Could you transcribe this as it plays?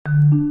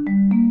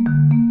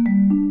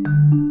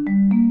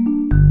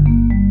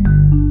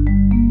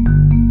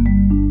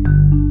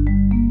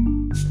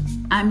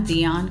I'm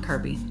Dion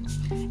Kirby,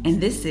 and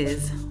this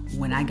is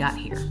When I Got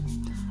Here,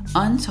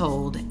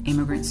 Untold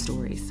Immigrant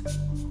Stories,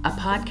 a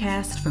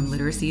podcast from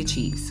Literacy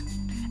Achieves.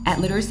 At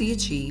Literacy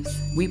Achieves,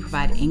 we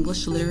provide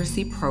English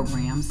literacy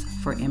programs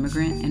for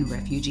immigrant and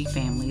refugee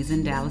families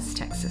in Dallas,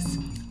 Texas.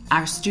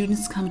 Our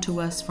students come to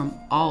us from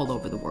all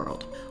over the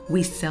world.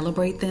 We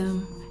celebrate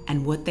them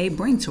and what they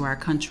bring to our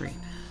country.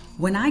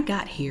 When I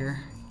Got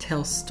Here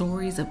tells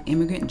stories of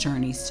immigrant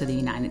journeys to the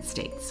United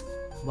States,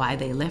 why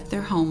they left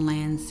their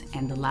homelands,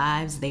 and the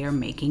lives they are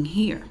making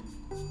here.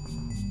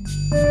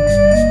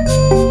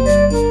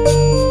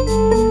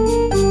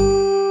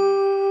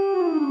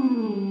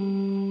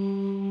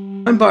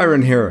 I'm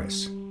Byron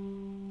Harris.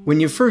 When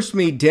you first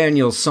meet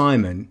Daniel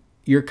Simon,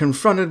 you're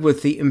confronted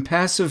with the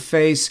impassive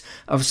face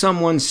of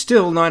someone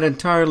still not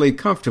entirely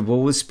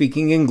comfortable with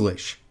speaking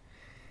English.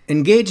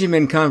 Engage him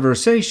in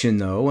conversation,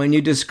 though, and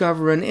you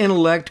discover an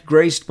intellect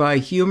graced by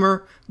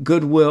humor,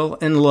 goodwill,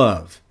 and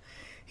love.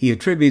 He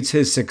attributes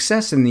his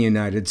success in the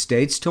United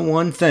States to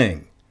one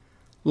thing: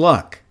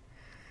 luck.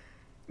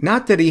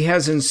 Not that he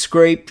hasn't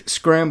scraped,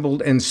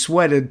 scrambled, and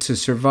sweated to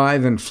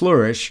survive and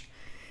flourish.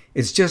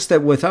 It's just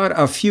that without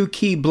a few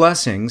key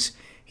blessings,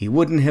 he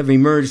wouldn't have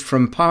emerged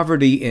from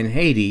poverty in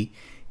Haiti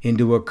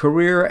into a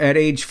career at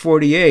age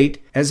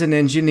 48 as an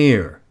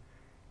engineer.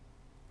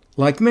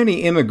 Like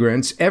many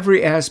immigrants,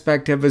 every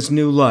aspect of his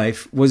new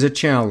life was a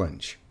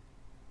challenge.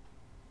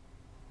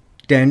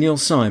 Daniel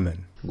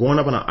Simon. Growing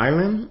up on an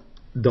island,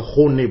 the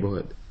whole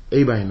neighborhood,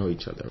 everybody know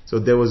each other. So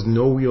there was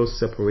no real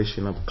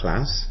separation of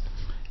class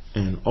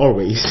and or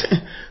race.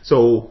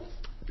 So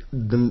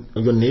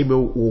your neighbor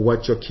will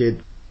watch your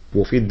kid,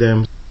 will feed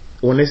them.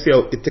 When they say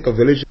it take a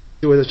village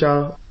to raise a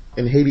child,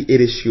 in Haiti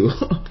it is you.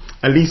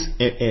 At least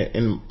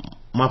in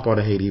my part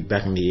of Haiti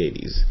back in the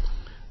 80s.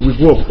 We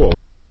grew up poor,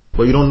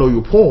 but you don't know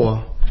you're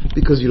poor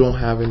because you don't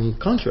have any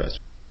contrast.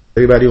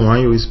 Everybody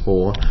around you is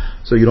poor,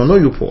 so you don't know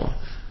you're poor.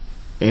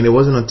 And it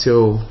wasn't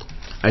until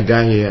I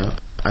got here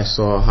I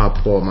saw how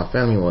poor my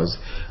family was.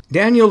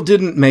 Daniel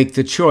didn't make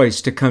the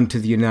choice to come to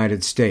the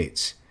United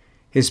States.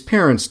 His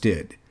parents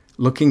did,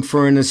 looking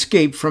for an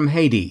escape from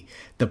Haiti,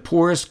 the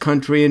poorest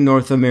country in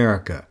North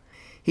America.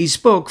 He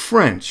spoke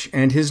French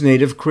and his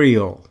native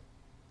Creole.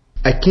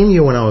 I came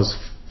here when I was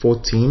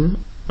 14.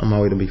 I'm my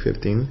way to be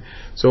 15.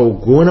 So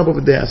growing up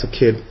over there as a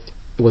kid,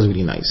 it was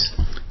really nice.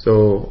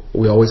 So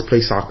we always play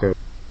soccer,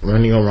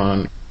 running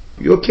around.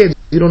 You're a kid,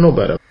 you don't know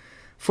better.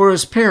 For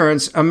his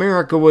parents,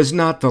 America was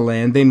not the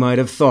land they might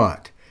have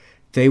thought.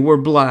 They were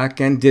black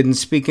and didn't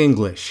speak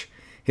English.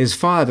 His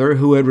father,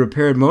 who had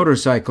repaired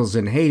motorcycles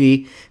in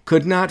Haiti,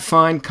 could not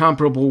find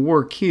comparable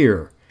work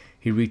here.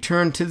 He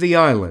returned to the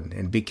island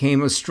and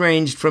became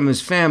estranged from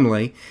his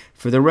family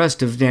for the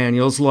rest of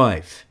Daniel's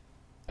life.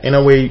 In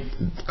a way,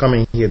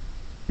 coming here,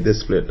 they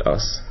split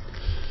us.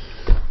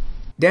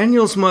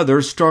 Daniel's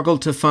mother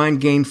struggled to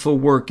find gainful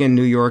work in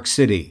New York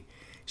City.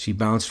 She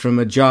bounced from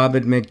a job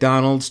at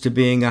McDonald's to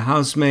being a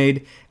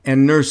housemaid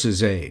and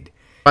nurse's aide.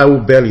 I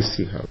would barely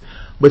see her.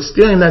 But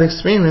still in that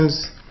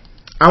experience,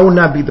 I would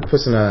not be the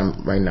person I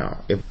am right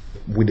now if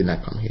we did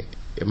not come here.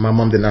 If my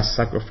mom did not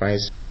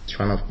sacrifice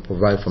trying to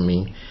provide for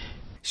me.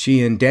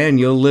 She and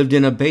Daniel lived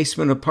in a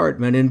basement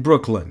apartment in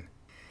Brooklyn.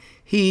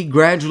 He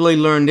gradually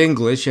learned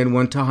English and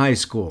went to high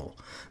school,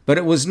 but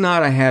it was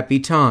not a happy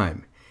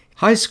time.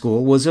 High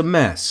school was a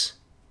mess.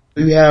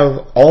 You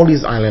have all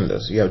these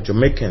islanders. You have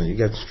Jamaicans, you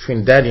got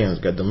Trinidadians,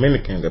 you got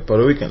Dominicans, you got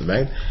Puerto Ricans,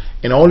 right?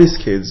 And all these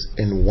kids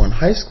in one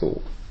high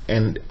school,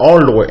 and all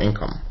lower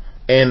income.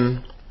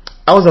 And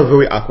I was a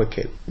very awkward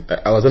kid.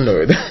 I was a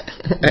nerd.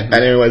 I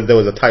didn't realize there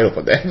was a title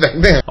for that back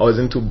then. I was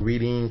into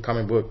reading,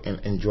 comic book,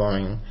 and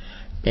drawing.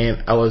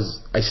 And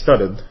I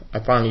stuttered. I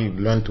finally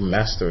learned to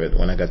master it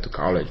when I got to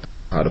college,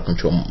 how to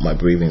control my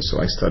breathing, so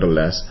I stuttered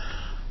less.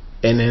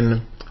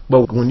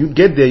 But when you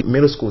get there,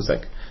 middle school is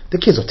like, the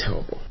kids are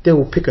terrible. They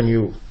will pick on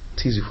you,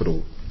 tease you for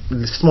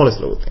the smallest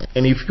little thing.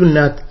 And if you're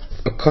not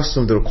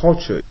accustomed to the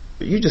culture,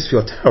 you just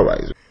feel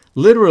terrorized.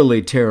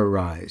 Literally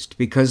terrorized,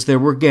 because there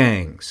were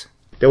gangs.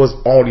 There was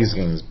all these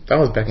gangs. That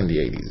was back in the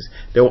 80s.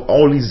 There were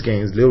all these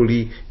gangs.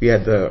 Literally, we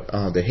had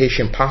the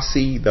Haitian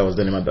posse. That was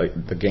the name of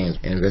the gangs.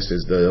 And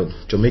versus the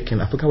Jamaican,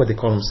 I forgot what they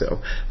call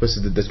themselves.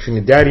 Versus the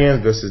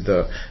Trinidadians. Versus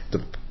the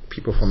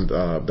people from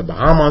the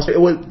Bahamas.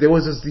 There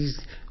was these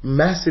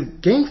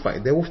massive gang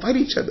fight. They would fight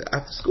each other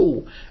after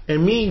school.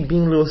 And me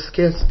being a little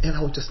scared, and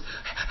I would just...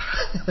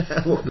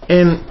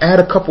 And I had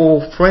a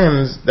couple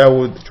friends that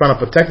were trying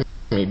to protect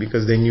me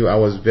because they knew I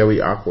was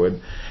very awkward.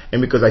 And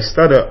because I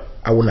stuttered,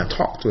 I would not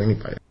talk to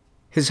anybody.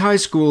 His high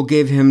school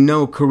gave him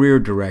no career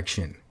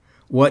direction.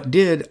 What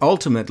did,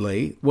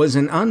 ultimately, was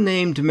an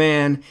unnamed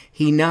man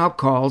he now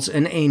calls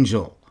an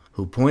angel,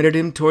 who pointed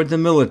him toward the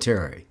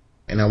military.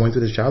 And I went to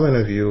the job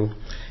interview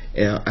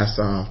as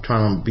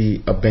trying to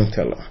be a bank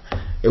teller.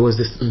 It was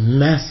this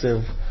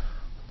massive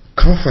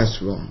conference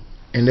room,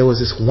 and there was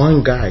this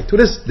one guy. To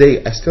this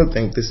day, I still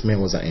think this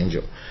man was an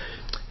angel.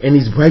 And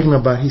he's bragging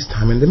about his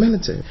time in the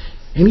military.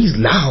 And he's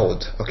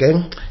loud, okay?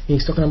 And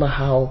he's talking about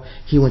how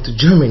he went to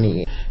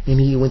Germany and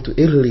he went to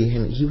Italy,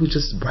 and he was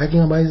just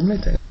bragging about his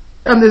military.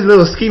 I'm this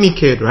little skinny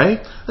kid, right?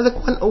 I was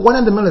like, what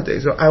in the military?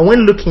 So I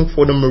went looking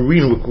for the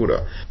Marine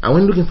recruiter.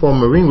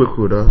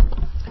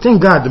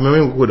 Thank God the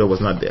Marine recruiter was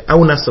not there. I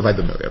would not survive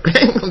the military.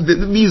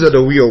 These are the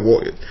real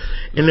warriors.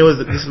 And there was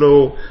this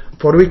little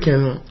Puerto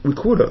Rican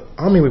recruiter,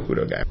 army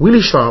recruiter guy,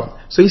 really sharp.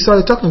 So he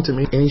started talking to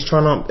me, and he's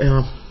trying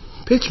to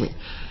pitch me.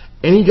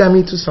 And he got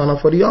me to sign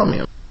up for the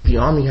army. The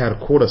army had a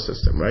quota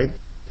system, right?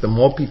 The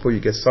more people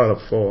you get signed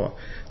up for,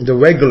 the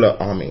regular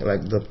army,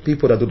 like the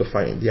people that do the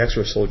fighting, the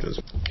actual soldiers.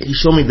 He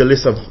showed me the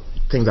list of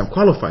things I'm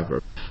qualified for.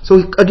 So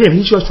again,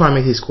 he's just trying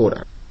to make his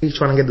quota. He's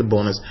trying to get the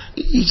bonus.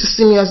 He just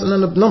see me as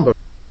another number.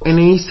 And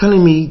then he's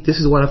telling me this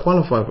is what I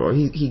qualify for.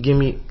 He gave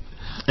me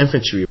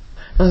infantry.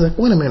 I was like,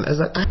 wait a minute. I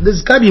was like,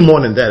 there's got to be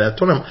more than that. I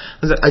told him,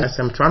 I said,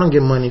 I'm trying to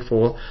get money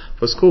for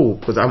school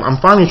because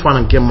I'm finally trying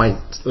to get my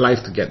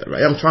life together,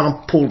 right? I'm trying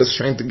to pull the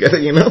string together,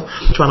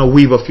 I'm trying to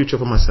weave a future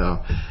for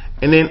myself.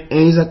 And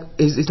he's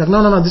like,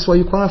 no, this is what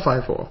you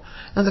qualify for.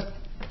 I was like,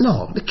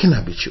 no, that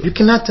cannot be true. You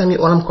cannot tell me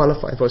all I'm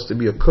qualified for is to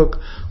be a cook,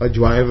 a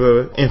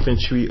driver,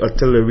 infantry,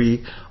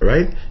 artillery,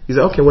 right? He's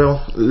like, okay,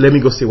 well, let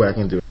me go see what I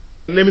can do.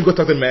 Let me go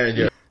talk to the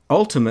manager.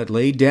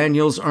 Ultimately,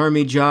 Daniel's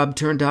army job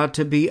turned out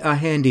to be a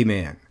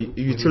handyman.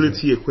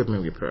 Utility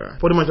equipment repair.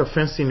 Pretty much a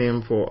fancy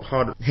name for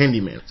hard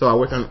handyman. So I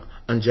work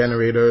on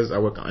generators, I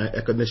work on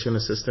air conditioner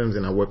systems,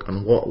 and I work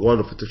on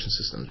water filtration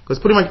systems. Because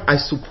pretty much I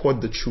support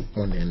the troop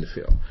when they're in the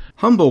field.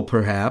 Humble,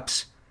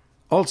 perhaps.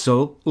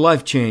 Also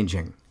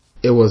life-changing.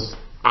 It was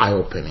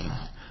eye-opening.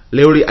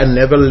 Literally, I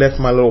never left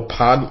my little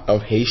pod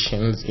of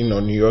Haitians,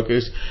 New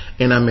Yorkers,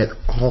 and I met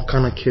all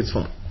kind of kids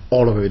from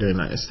all over the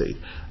United States.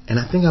 And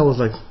I think I was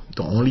like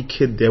the only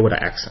kid there with an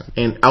accent.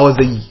 And I was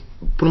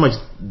pretty much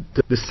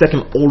the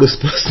second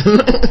oldest person.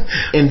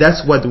 And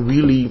that's what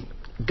really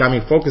got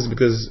me focused,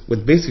 because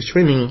with basic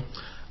training,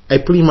 I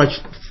pretty much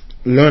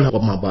learned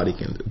what my body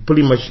can do.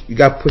 Pretty much, you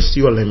got pushed to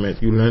your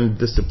limit. You learn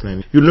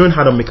discipline. You learn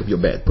how to make up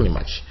your bed, pretty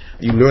much.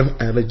 You learn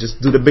how to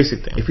just do the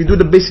basic thing. If you do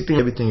the basic thing,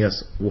 everything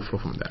else will flow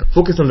from that.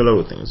 Focus on the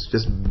little things.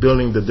 Just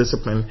building the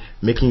discipline,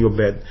 making your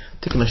bed,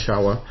 taking a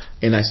shower,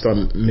 and I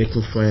started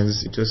making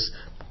friends, just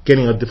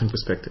getting a different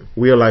perspective,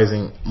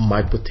 realizing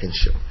my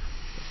potential.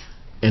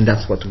 And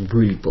that's what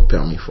really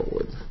propelled me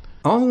forward.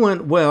 All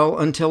went well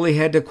until he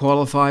had to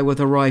qualify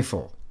with a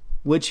rifle,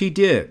 which he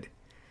did.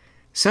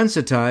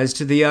 Sensitized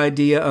to the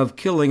idea of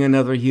killing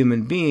another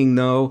human being,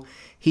 though,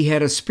 he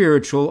had a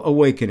spiritual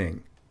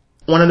awakening.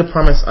 One of the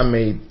promises I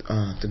made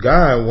to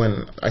God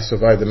when I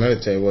survived the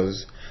military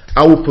was,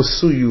 I will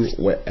pursue you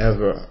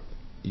wherever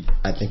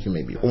I think you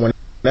may be.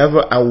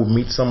 Whenever I would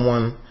meet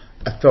someone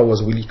I felt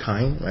was really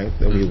kind, right?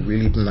 They were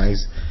really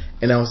nice.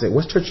 And I would say,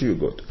 what church do you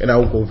go to? And I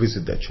would go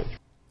visit that church.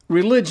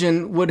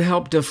 Religion would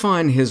help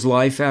define his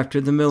life after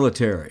the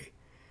military.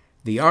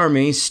 The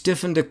Army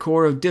stiffened a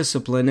core of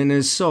discipline in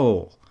his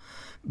soul.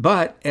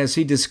 But, as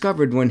he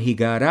discovered when he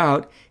got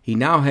out, he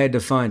now had to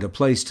find a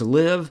place to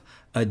live,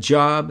 a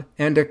job,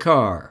 and a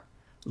car.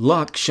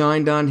 Luck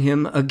shined on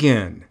him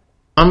again.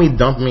 Army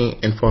dumped me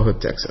in Fort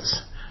Hood,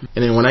 Texas.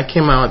 And then when I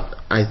came out,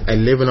 I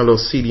live in a little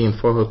city in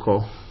Fort Hood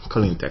called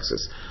Killeen,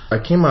 Texas. I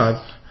came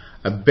out,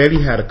 I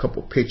barely had a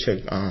couple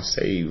paychecks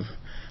saved,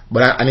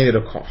 but I needed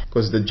a car.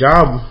 Because the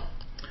job,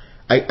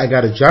 I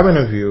got a job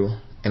interview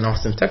in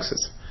Austin,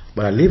 Texas,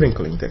 but I live in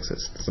Killeen,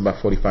 Texas. It's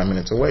about 45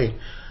 minutes away.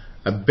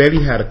 I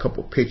barely had a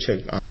couple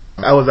paychecks.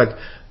 I was like,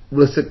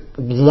 let's say,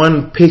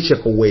 one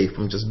paycheck away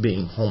from just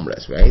being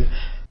homeless, right?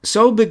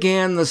 So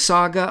began the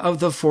saga of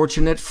the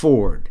fortunate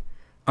Ford.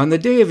 On the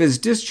day of his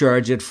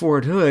discharge at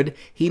Fort Hood,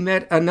 he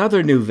met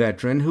another new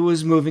veteran who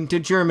was moving to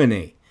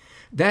Germany.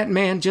 That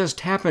man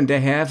just happened to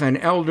have an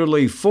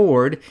elderly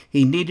Ford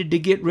he needed to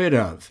get rid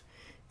of.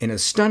 In a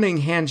stunning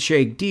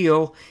handshake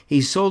deal,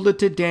 he sold it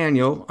to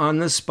Daniel on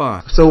the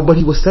spot. But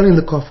he was selling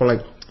the car for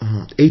like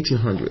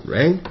 $1,800,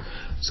 right?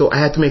 So I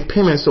had to make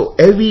payments. So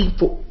every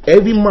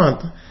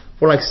month,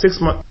 for like 6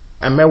 months,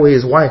 I met with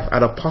his wife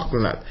at a parking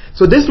lot.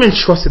 So this man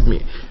trusted me.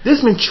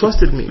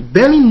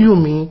 Barely knew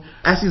me.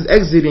 As he's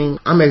exiting,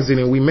 I'm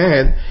exiting, we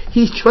met.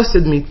 He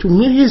trusted me to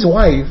meet his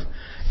wife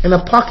in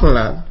a parking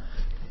lot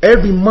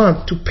every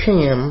month to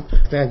pay him.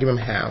 I think I give him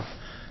half.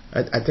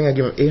 I think I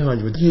give him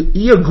 $800.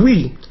 He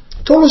agreed.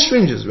 Total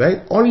strangers,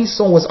 right? All he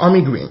saw was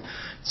Army green.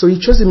 So he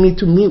trusted me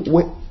to meet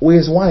with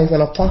his wife in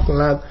a parking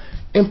lot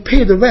and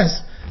pay the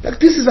rest. Like,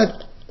 this is like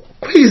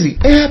crazy.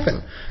 It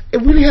happened.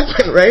 It really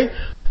happened, right?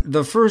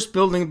 The first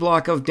building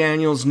block of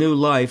Daniel's new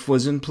life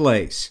was in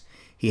place.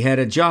 He had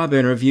a job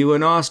interview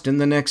in Austin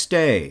the next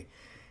day.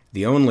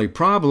 The only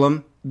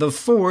problem, the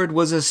Ford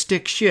was a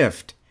stick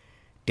shift.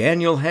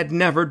 Daniel had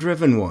never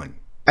driven one.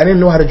 I didn't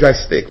know how to drive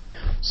stick.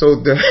 So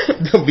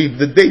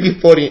the day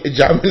before the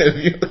job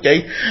interview,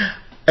 okay,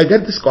 I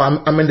get this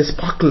car. I'm in this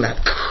parking lot,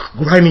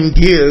 grinding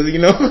gears,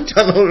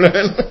 trying to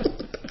learn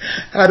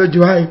how to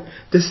drive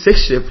this stick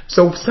shift.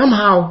 So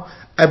somehow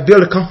I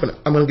build a confidence.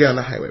 I'm going to get on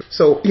the highway.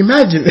 So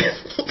imagine,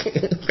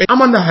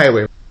 I'm on the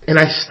highway and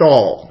I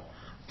stall.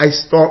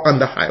 On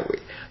the highway.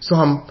 So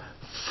I'm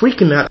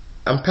freaking out.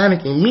 I'm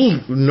panicking.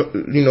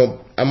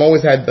 I'm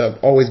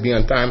always be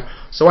on time.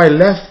 So I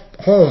left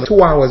home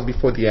 2 hours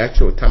before the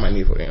actual time I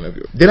need for the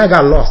interview. Then I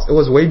got lost. It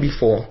was way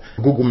before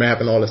Google Map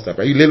and all that stuff,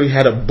 right? You literally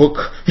had a book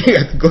you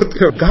had to go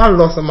through. Got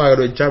lost on my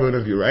job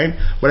interview, right?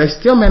 But I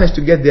still managed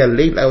to get there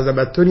late. I was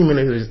about 30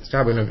 minutes to the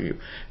job interview.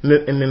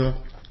 And then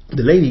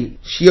the lady,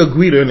 she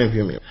agreed to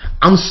interview me.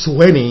 I'm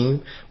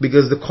sweating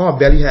because the car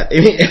barely had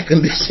any air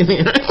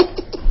conditioning.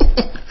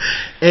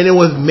 And it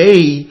was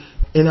May,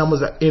 and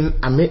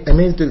I made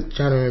it to the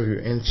job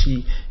interview, and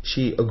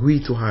she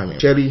agreed to hire me.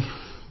 Shelly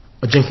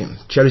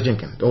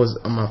Jenkins. That was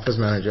my first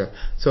manager.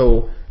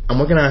 So I'm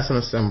working as an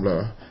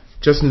assembler.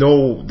 Just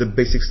know the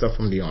basic stuff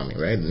from the Army,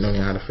 right?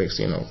 Knowing how to fix,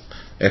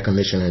 air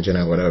conditioning,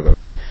 generator, whatever.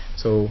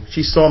 So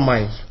she saw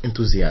my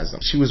enthusiasm.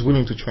 She was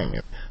willing to train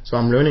me. So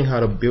I'm learning how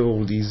to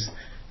build these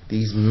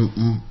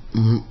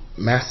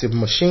massive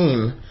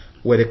machine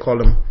where they call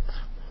them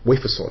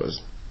wafer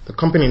sorters. The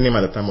company name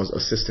at the time was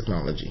Assist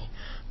Technology,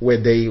 where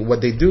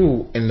what they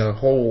do in the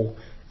whole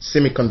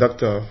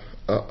semiconductor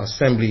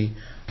assembly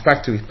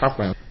factory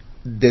pipeline.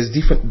 There's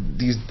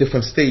these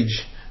different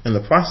stage in the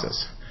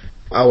process.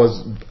 I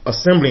was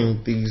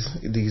assembling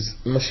these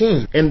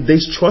machines, and they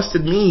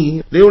trusted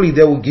me. Literally,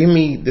 they would give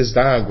me this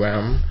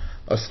diagram,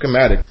 a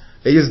schematic.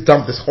 They just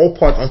dumped this whole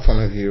part in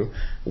front of you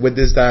with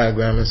this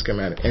diagram and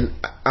schematic, and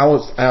I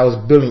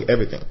was building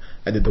everything.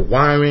 I did the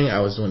wiring, I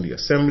was doing the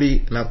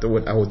assembly, and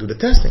afterward I would do the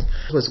testing.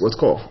 It was what's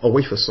called a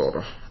wafer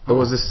sorter. It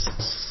was this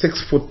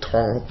 6 foot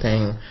tall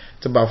thing.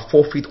 It's about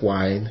 4 feet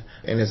wide,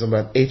 and it's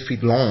about 8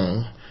 feet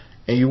long.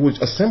 And you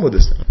would assemble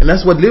this thing. And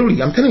that's what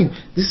literally, I'm telling you,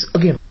 this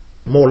again,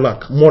 more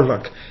luck.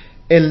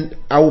 And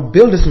I would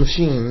build these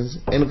machines,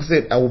 and like I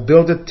said, I would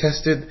build it,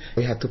 test it.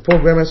 We had to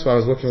program it, so I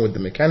was working with the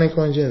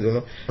mechanical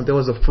engineers. There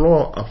was a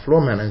floor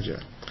manager.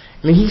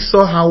 And he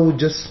saw how I would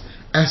just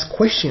ask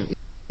questions.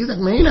 He's like,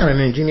 man, you're not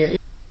an engineer.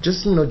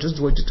 Just do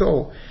what you're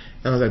told.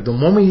 And I was like, the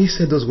moment he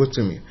said those words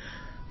to me,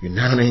 you're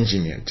not an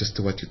engineer, just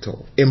do what you're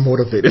told. It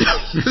motivated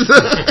me.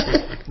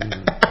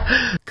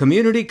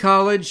 Community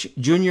college,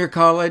 junior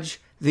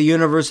college, the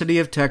University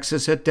of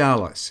Texas at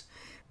Dallas.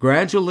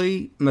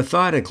 Gradually,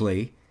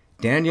 methodically,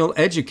 Daniel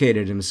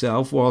educated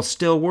himself while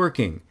still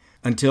working,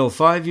 until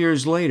 5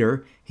 years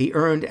later, he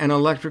earned an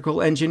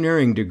electrical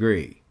engineering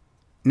degree.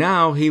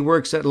 Now he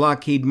works at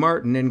Lockheed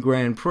Martin in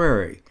Grand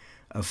Prairie,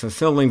 a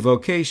fulfilling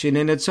vocation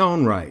in its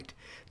own right.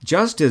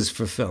 Just as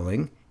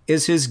fulfilling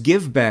is his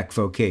give-back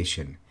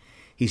vocation.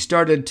 He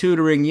started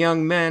tutoring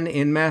young men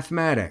in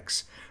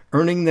mathematics,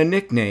 earning the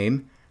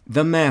nickname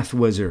the Math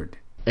Wizard.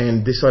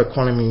 And they started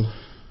calling me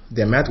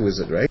the Math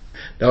Wizard, right?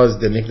 That was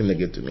the nickname they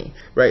gave to me,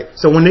 right?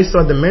 So when they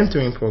started the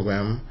mentoring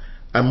program,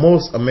 at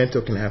most a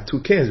mentor can have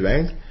 2 kids,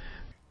 right?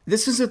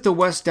 This is at the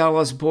West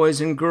Dallas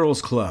Boys and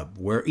Girls Club,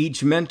 where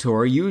each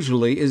mentor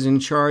usually is in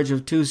charge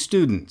of 2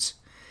 students.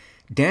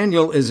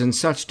 Daniel is in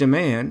such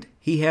demand,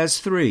 he has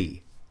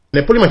 3.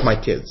 They're pretty much my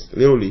kids,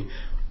 literally.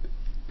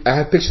 I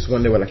had pictures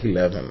when they were like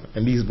 11,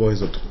 and these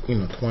boys are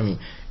 20,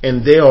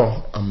 and they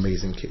are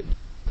amazing kids.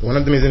 One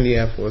of them is in the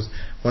Air Force,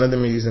 one of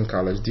them is in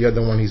college, the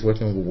other one he's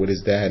working with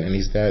his dad, and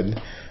his dad,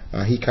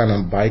 he kind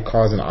of buy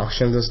cars in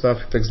auctions and stuff,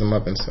 fix them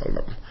up and sell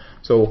them.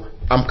 So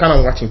I'm kind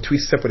of watching 3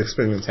 separate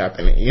experiments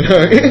happening,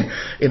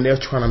 and they're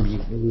trying to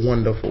be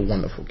wonderful,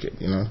 wonderful kids,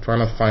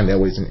 trying to find their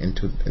ways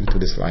into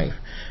this life.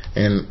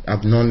 And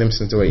I've known them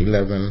since they were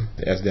 11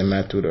 as their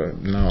math tutor,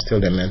 now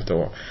still their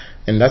mentor.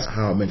 And that's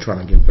how I've been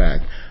trying to give back,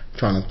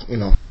 trying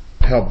to,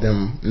 help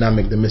them not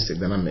make the mistake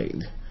that I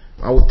made.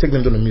 I would take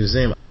them to the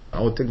museum.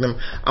 I would take them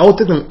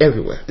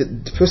everywhere.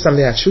 The first time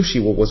they had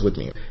sushi was with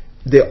me.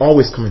 They're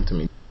always coming to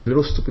me.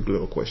 Little stupid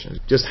little questions.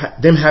 Just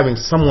them having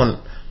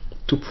someone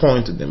to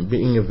point to them,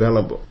 being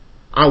available.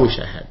 I wish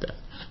I had that.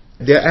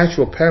 Their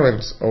actual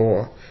parents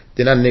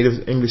they're not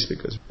native English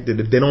speakers. They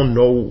don't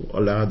know a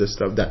lot of the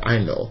stuff that I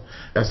know.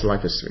 That's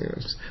life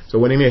experience. So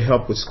when they need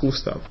help with school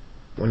stuff,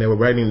 when they were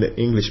writing the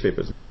English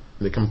papers,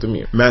 they come to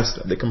me.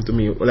 Master, they come to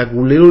me. Like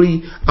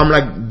literally, I'm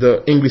like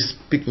the English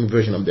speaking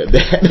version of their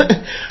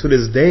dad. To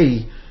this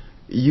day,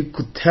 you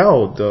could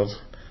tell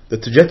the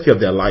trajectory of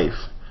their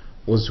life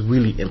was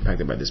really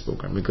impacted by this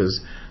program,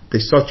 because they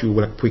start you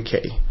with like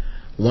pre-K.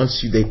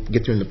 Once they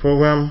get you in the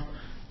program,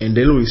 and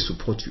they literally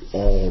support you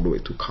all the way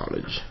to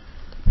college.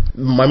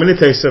 My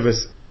military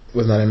service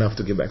was not enough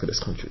to get back to this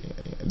country.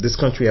 This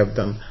country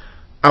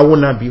I would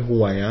not be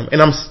who I am,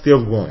 and I'm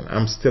still growing.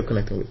 I'm still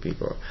connecting with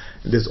people.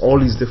 There's all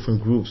these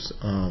different groups,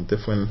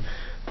 different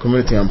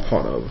community I'm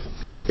part of.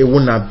 It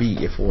would not be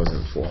if it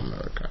wasn't for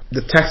America.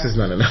 The tax is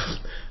not enough.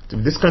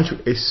 This country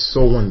is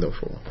so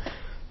wonderful.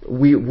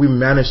 We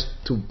managed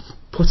to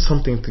put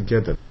something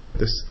together,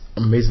 this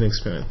amazing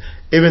experience.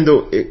 Even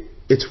though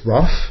it's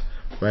rough,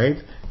 right?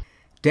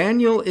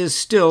 Daniel is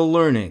still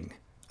learning,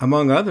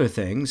 among other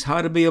things,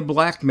 how to be a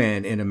black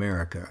man in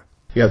America.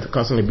 You have to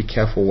constantly be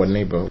careful where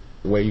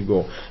you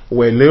go.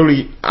 Where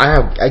literally,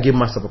 I give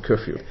myself a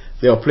curfew.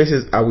 There are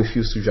places I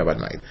refuse to drive at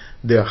night.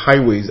 There are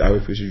highways I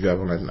refuse to drive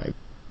on at night,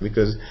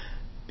 because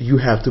you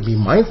have to be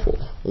mindful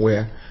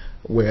where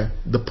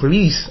the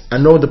police, I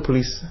know the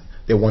police,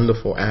 they're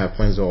wonderful. I have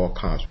friends who are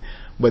cops,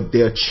 but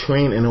they're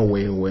trained in a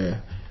way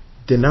where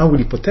they're not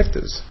really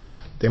protectors.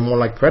 They're more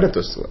like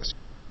predators to us.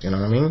 You know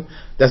what I mean?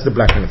 That's the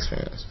black man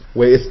experience.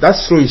 Where that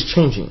story is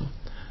changing.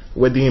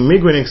 Where the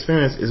immigrant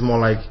experience is more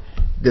like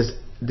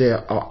there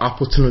are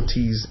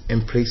opportunities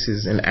and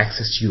places and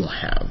access you don't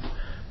have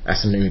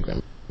as an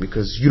immigrant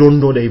because you don't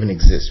know they even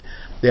exist.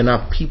 They're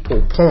not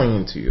people pouring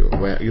into you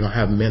where you don't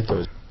have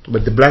mentors.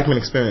 But the black man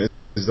experience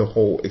is the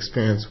whole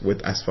experience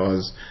with as far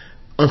as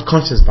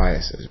unconscious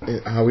biases,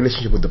 our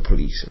relationship with the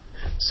police,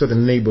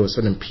 certain neighbors,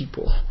 certain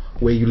people,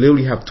 where you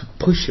literally have to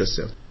push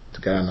yourself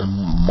to get out of a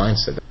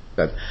mindset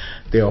that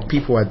there are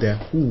people out there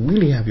who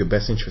really have your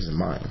best interest in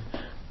mind.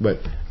 But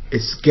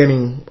it's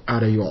getting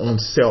out of your own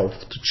self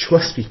to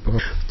trust people,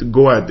 to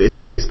go out there,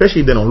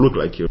 especially if they don't look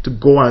like you, to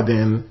go out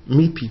there and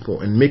meet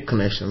people and make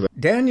connections.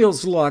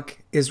 Daniel's luck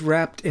is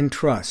wrapped in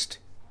trust.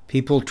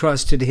 People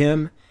trusted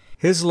him.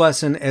 His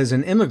lesson as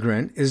an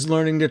immigrant is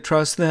learning to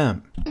trust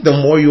them. The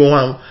more you're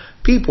around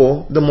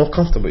people, the more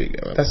comfortable you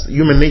get. That's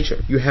human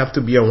nature. You have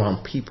to be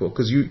around people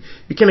because you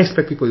can't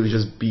expect people to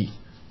just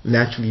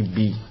naturally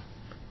be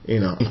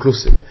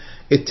inclusive.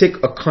 It takes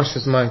a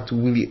conscious mind to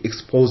really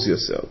expose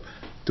yourself,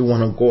 to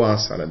want to go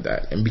outside of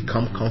that and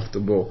become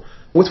comfortable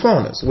with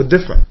foreigners, with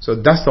different. So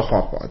that's the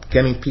hard part,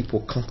 getting people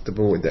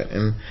comfortable with that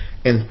and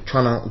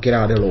trying to get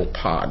out of their little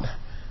pod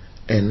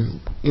and,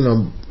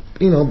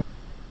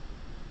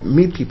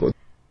 meet people.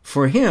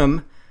 For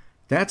him,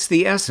 that's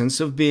the essence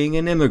of being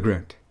an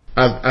immigrant.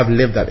 I've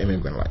lived that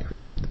immigrant life.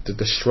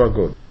 The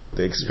struggle,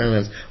 the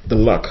experience, the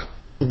luck,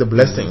 the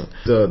blessing,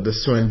 the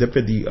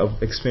serendipity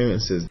of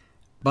experiences.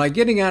 By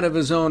getting out of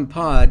his own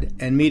pod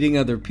and meeting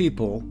other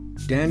people,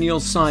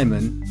 Daniel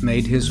Simon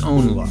made his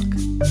own luck.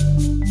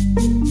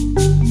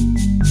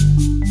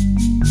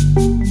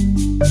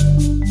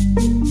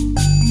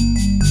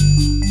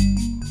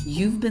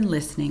 You've been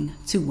listening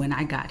to When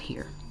I Got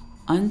Here,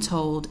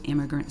 Untold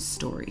Immigrant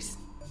Stories,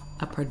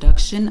 a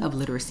production of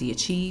Literacy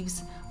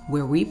Achieves,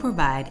 where we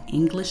provide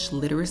English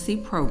literacy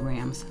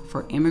programs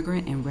for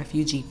immigrant and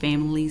refugee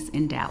families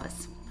in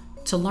Dallas.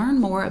 To learn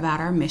more about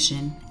our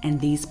mission and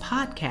these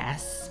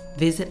podcasts,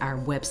 visit our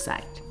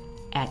website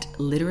at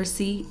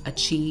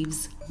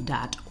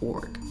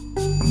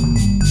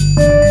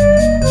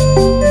literacyachieves.org.